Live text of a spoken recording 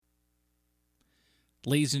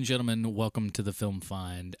Ladies and gentlemen, welcome to the Film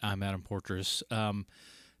Find. I'm Adam Portress.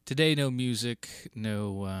 Today, no music,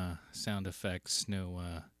 no sound effects, no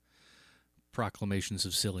proclamations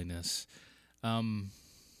of silliness. Um,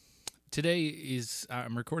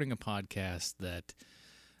 I'm recording a podcast that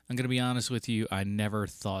I'm going to be honest with you, I never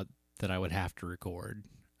thought that I would have to record.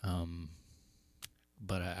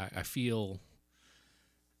 But I feel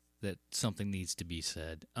that something needs to be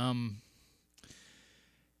said.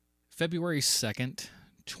 February 2nd,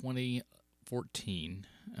 2014,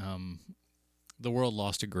 the world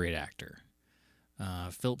lost a great actor.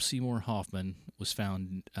 Phillip Seymour Hoffman was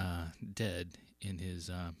found dead in his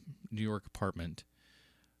New York apartment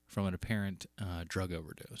from an apparent drug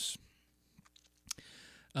overdose.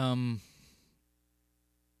 I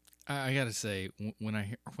gotta say, when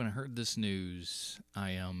I heard this news,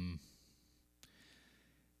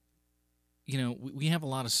 we have a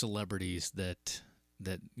lot of celebrities that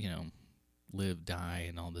live, die,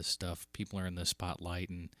 and all this stuff. People are in the spotlight,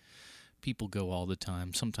 and people go all the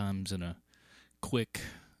time. Sometimes in a quick,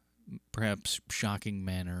 perhaps shocking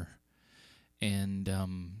manner, and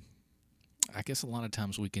I guess a lot of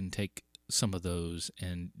times we can take some of those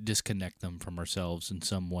and disconnect them from ourselves in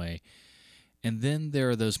some way. And then there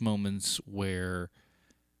are those moments where,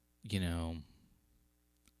 a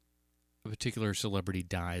particular celebrity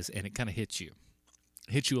dies, and it kind of hits you.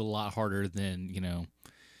 Hits you a lot harder than,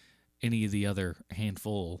 any of the other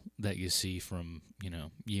handful that you see from,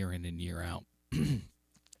 year in and year out.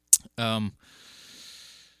 um,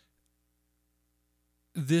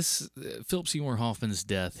 this Philip Seymour Hoffman's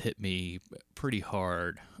death hit me pretty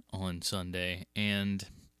hard on Sunday, and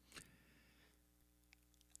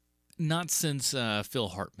not since Phil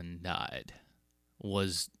Hartman died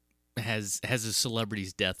has a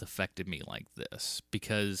celebrity's death affected me like this,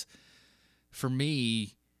 because for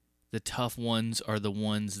me, the tough ones are the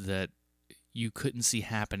ones that you couldn't see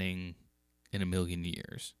happening in a million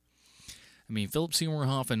years. I mean, Philip Seymour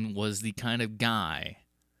Hoffman was the kind of guy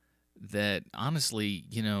that, honestly,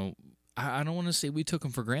 I don't want to say we took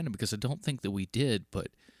him for granted, because I don't think that we did, but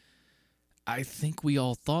I think we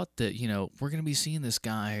all thought that, we're going to be seeing this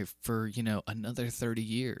guy for, another 30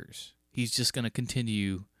 years. He's just going to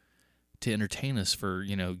continue to entertain us for,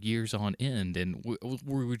 years on end. And we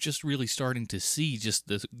were just really starting to see just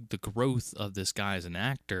the growth of this guy as an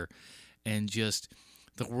actor, and just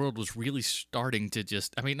the world was really starting to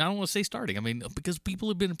I don't want to say starting, because people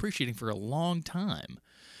have been appreciating for a long time.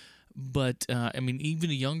 But,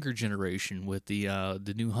 even a younger generation with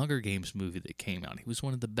the new Hunger Games movie that came out, he was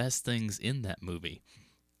one of the best things in that movie.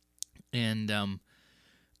 And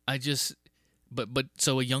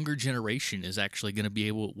so a younger generation is actually going to be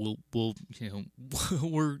able,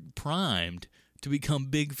 we're primed to become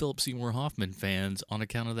big Philip Seymour Hoffman fans on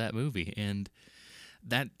account of that movie. And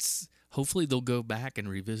hopefully they'll go back and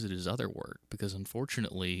revisit his other work, because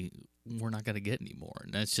unfortunately we're not going to get any more.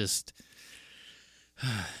 And that's just,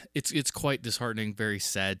 it's quite disheartening, very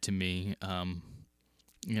sad to me.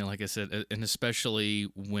 Like I said, and especially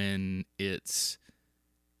when it's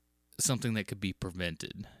something that could be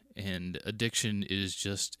prevented. And addiction is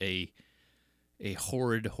just a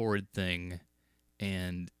horrid, horrid thing,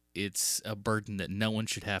 and it's a burden that no one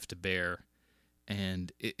should have to bear.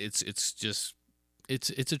 And it's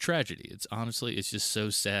a tragedy. It's just so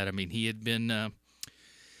sad. I mean, he'd been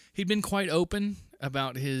quite open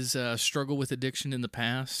about his struggle with addiction in the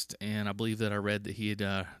past, and I believe that I read that he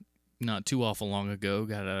had not too awful long ago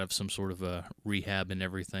got out of some sort of a rehab and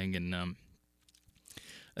everything. And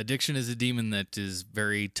addiction is a demon that is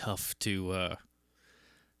very tough to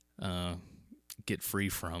get free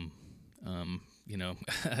from.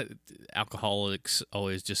 Alcoholics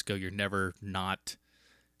always just go, "You're never not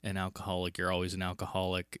an alcoholic. You're always an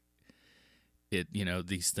alcoholic."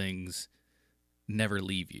 These things never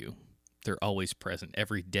leave you. They're always present.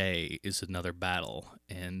 Every day is another battle,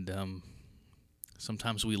 and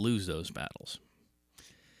sometimes we lose those battles.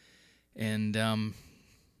 And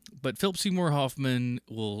but Philip Seymour Hoffman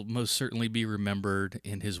will most certainly be remembered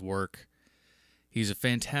in his work. He's a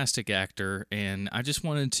fantastic actor, and I just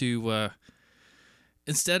wanted to,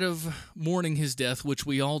 instead of mourning his death, which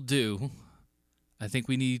we all do, I think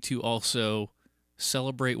we need to also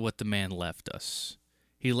celebrate what the man left us.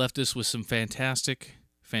 He left us with some fantastic,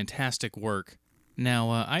 fantastic work. Now,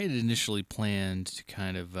 I had initially planned to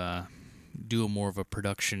kind of do more of a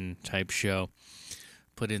production type show,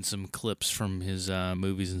 put in some clips from his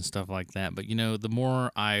movies and stuff like that. But, the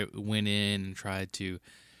more I went in and tried to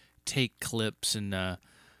take clips and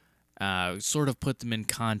sort of put them in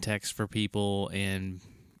context for people and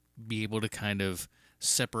be able to kind of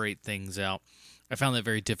separate things out, I found that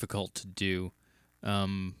very difficult to do.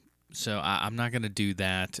 So I'm not going to do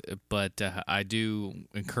that, but I do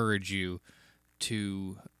encourage you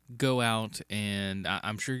to go out, and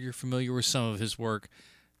I'm sure you're familiar with some of his work.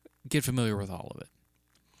 Get familiar with all of it.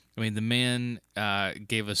 I mean, the man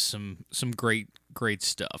gave us some great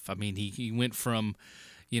stuff. I mean, he went from,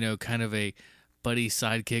 kind of a buddy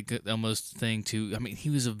sidekick almost thing to, I mean, he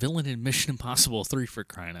was a villain in Mission Impossible 3, for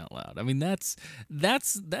crying out loud. I mean, that's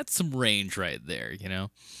some range right there,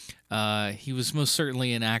 He was most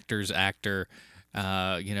certainly an actor's actor,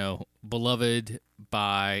 beloved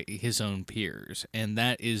by his own peers. And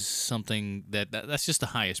that is something that's just the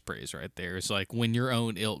highest praise right there. It's like when your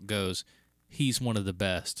own ilk goes, he's one of the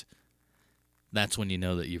best, that's when you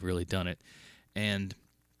know that you've really done it. And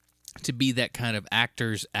to be that kind of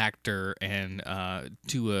actor's actor, and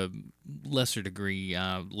to a lesser degree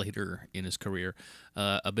later in his career,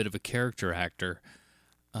 a bit of a character actor,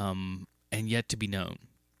 and yet to be known.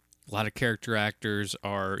 A lot of character actors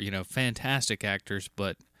are, fantastic actors,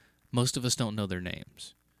 but most of us don't know their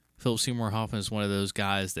names. Phillip Seymour Hoffman is one of those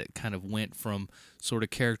guys that kind of went from sort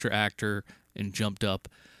of character actor and jumped up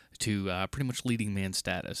to pretty much leading man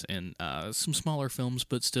status in some smaller films,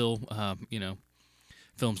 but still,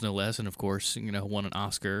 films no less. And of course, won an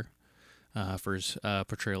Oscar for his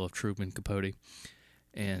portrayal of Truman Capote.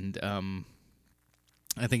 And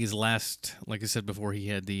I think his last, like I said before, he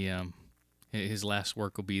had his last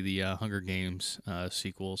work will be the Hunger Games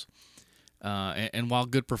sequels. And while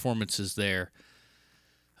good performances there,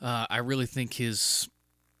 I really think his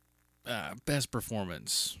best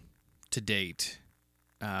performance to date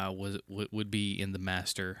would be in The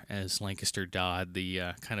Master as Lancaster Dodd,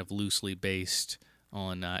 the kind of loosely based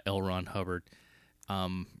on L. Ron Hubbard.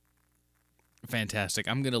 Fantastic.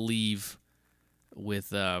 I'm going to leave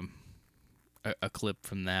with a clip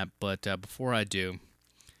from that, but before I do,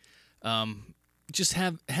 just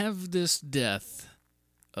have this death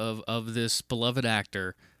of this beloved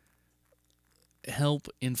actor help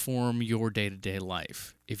inform your day-to-day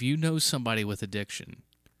life. If you know somebody with addiction,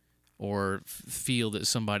 or feel that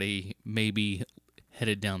somebody may be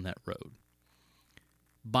headed down that road,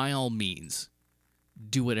 by all means,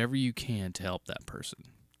 do whatever you can to help that person.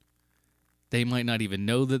 They might not even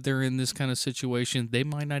know that they're in this kind of situation. They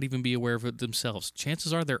might not even be aware of it themselves.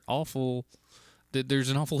 Chances are there's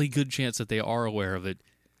an awfully good chance that they are aware of it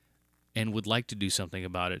and would like to do something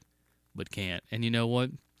about it, but can't. And you know what?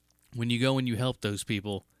 When you go and you help those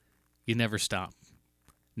people, you never stop.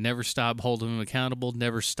 Never stop holding them accountable.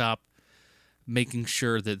 Never stop making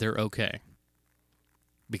sure that they're okay.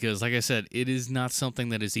 Because, like I said, it is not something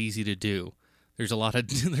that is easy to do. There's a lot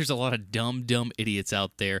of dumb idiots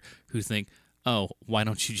out there who think, "Oh, why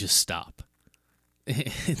don't you just stop?"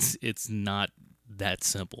 It's not that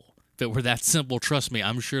simple. If it were that simple, trust me,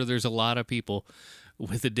 I'm sure there's a lot of people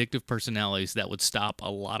with addictive personalities that would stop a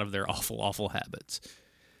lot of their awful habits.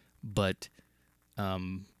 But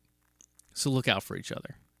so look out for each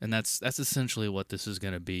other. And that's essentially what this is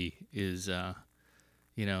going to be, is,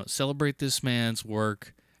 celebrate this man's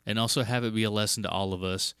work and also have it be a lesson to all of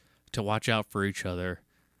us to watch out for each other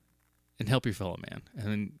and help your fellow man.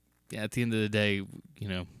 And at the end of the day,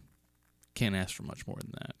 can't ask for much more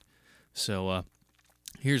than that. So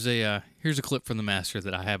here's a clip from The Master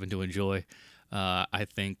that I happen to enjoy. I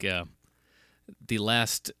think the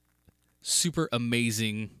last super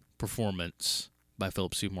amazing performance by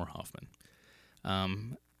Phillip Seymour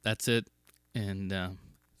Hoffman. That's it, and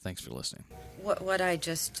thanks for listening. What I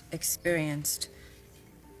just experienced,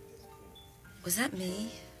 was that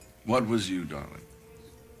me? What was you, darling?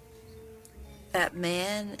 That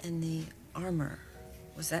man in the armor,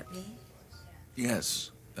 was that me?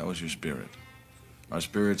 Yes, that was your spirit. Our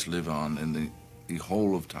spirits live on in the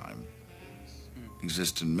whole of time,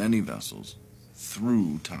 exist in many vessels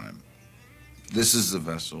through time. This is the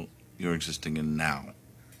vessel you're existing in now,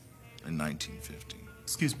 in 1950.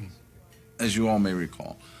 Excuse me. As you all may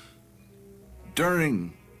recall,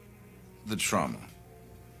 during the trauma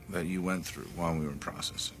that you went through while we were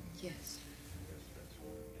processing, Yes.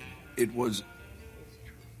 it was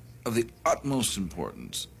of the utmost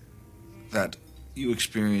importance that you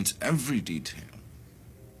experience every detail,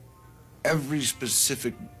 every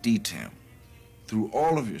specific detail through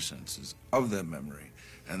all of your senses of that memory,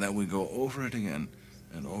 and that we go over it again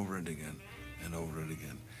and over it again and over it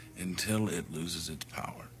again until it loses its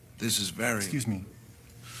power. This is very... Excuse me.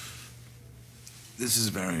 This is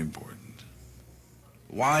very important.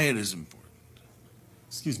 Why it is important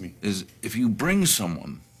Excuse me. is if you bring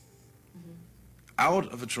someone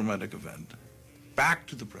out of a traumatic event back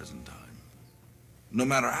to the present time, no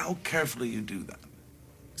matter how carefully you do that,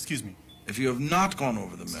 Excuse me. if you have not gone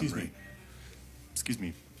over the Excuse memory, me. Excuse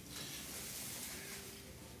me.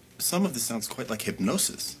 Some of this sounds quite like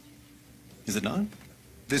hypnosis. Is it not?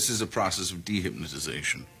 This is a process of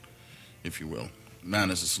dehypnotization, if you will.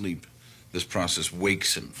 Man is asleep. This process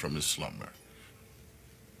wakes him from his slumber.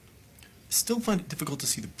 I still find it difficult to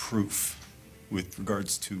see the proof with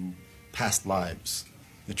regards to past lives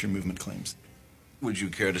that your movement claims. Would you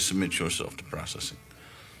care to submit yourself to processing?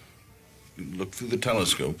 Look through the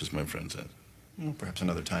telescope, as my friend said. Well, perhaps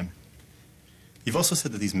another time. You've also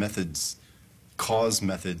said that these methods, cause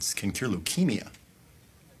methods, can cure leukemia,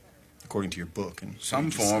 according to your book. And some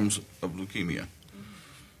forms of leukemia.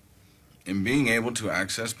 In being able to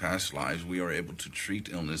access past lives, we are able to treat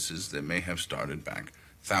illnesses that may have started back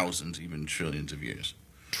thousands, even trillions of years.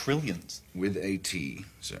 Trillions? With a T,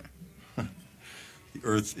 sir. The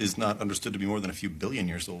Earth is not understood to be more than a few billion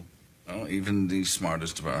years old. Well, even the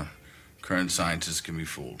smartest of our current scientists can be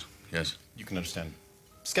fooled, yes? You can understand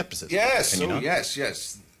skepticism. Yes, can you not? yes,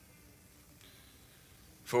 yes.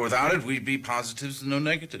 For without it, we'd be positives and no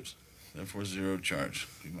negatives. Therefore, zero charge.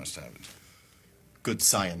 We must have it. Good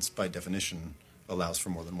science, by definition, allows for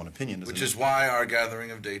more than one opinion, doesn't Which it? is why our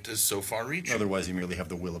gathering of data is so far-reaching. Otherwise, you merely have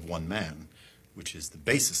the will of one man, which is the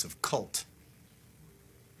basis of cult.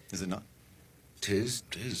 Is it not? 'Tis.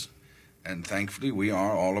 And thankfully, we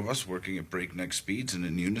are, all of us, working at breakneck speeds and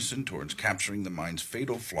in unison towards capturing the mind's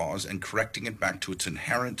fatal flaws and correcting it back to its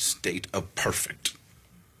inherent state of perfect.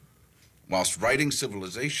 Whilst righting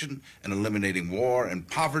civilization and eliminating war and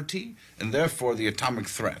poverty, and therefore the atomic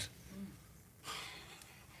threat.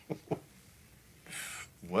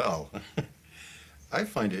 Well, I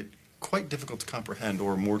find it quite difficult to comprehend,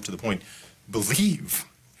 or more to the point, believe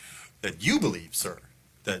that you believe, sir,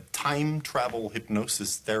 that time travel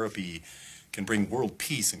hypnosis therapy can bring world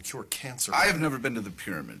peace and cure cancer. I have never been to the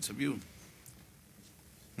pyramids. Have you?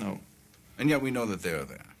 No. And yet we know that they are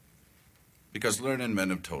there. Because learned men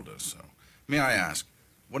have told us so. May I ask,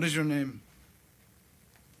 what is your name?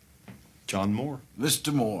 John Moore.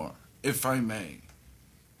 Mr. Moore, if I may.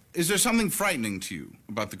 Is there something frightening to you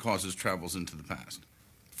about the cause's travels into the past?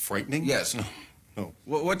 Frightening? Yes. No.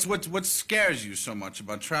 What scares you so much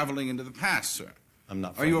about traveling into the past, sir? I'm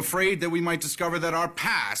not Are you frightened. afraid that we might discover that our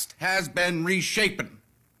past has been reshapen,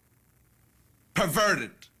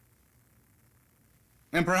 perverted,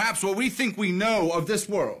 and perhaps what we think we know of this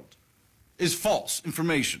world is false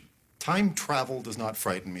information? Time travel does not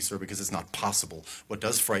frighten me, sir, because it's not possible. What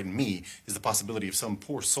does frighten me is the possibility of some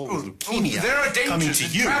poor soul with leukemia There are coming dangers to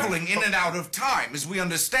in you. traveling in and out of time as we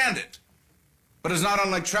understand it. But it's not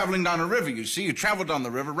unlike traveling down a river, you see. You travel down the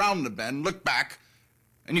river, round the bend, look back,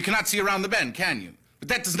 and you cannot see around the bend, can you? But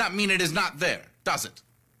that does not mean it is not there, does it?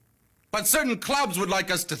 But certain clubs would like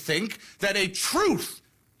us to think that a truth,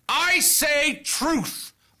 I say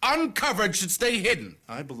truth, uncovered should stay hidden.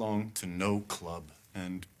 I belong to no club,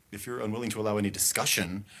 and if you're unwilling to allow any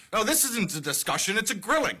discussion... No, this isn't a discussion, it's a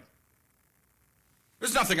grilling.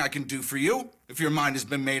 There's nothing I can do for you if your mind has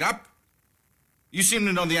been made up. You seem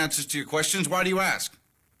to know the answers to your questions. Why do you ask?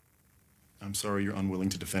 I'm sorry you're unwilling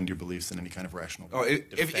to defend your beliefs in any kind of rational Oh, way.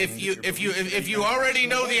 if you already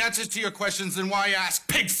know the answers to your questions, then why ask?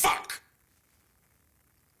 Pig fuck!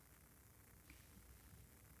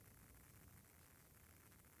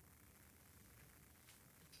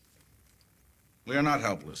 We are not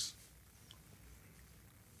helpless.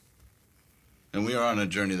 And we are on a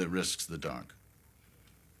journey that risks the dark.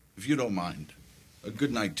 If you don't mind, a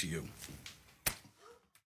good night to you.